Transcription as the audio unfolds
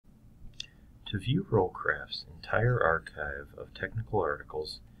To view Kraft's entire archive of technical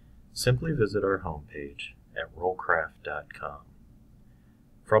articles, simply visit our homepage at rollcraft.com.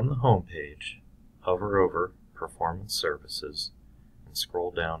 From the homepage, hover over Performance Services and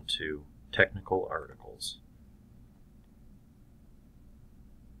scroll down to Technical Articles.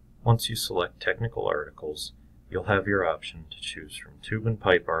 Once you select Technical Articles, you'll have your option to choose from tube and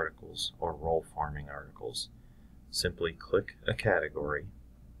pipe articles or roll forming articles. Simply click a category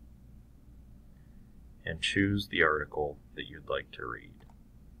and choose the article that you'd like to read.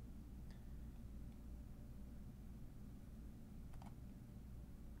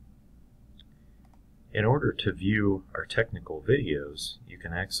 In order to view our technical videos, you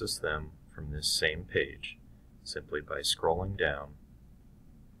can access them from this same page, simply by scrolling down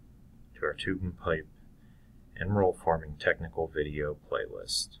to our tube and pipe and roll forming technical video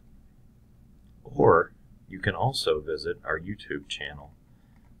playlist. Or you can also visit our YouTube channel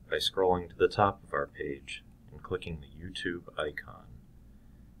by scrolling to the top of our page and clicking the YouTube icon.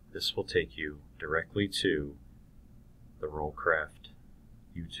 This will take you directly to the Kraft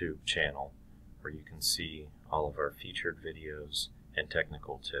YouTube channel, where you can see all of our featured videos and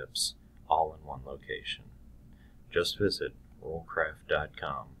technical tips all in one location. Just visit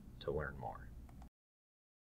rollcraft.com to learn more.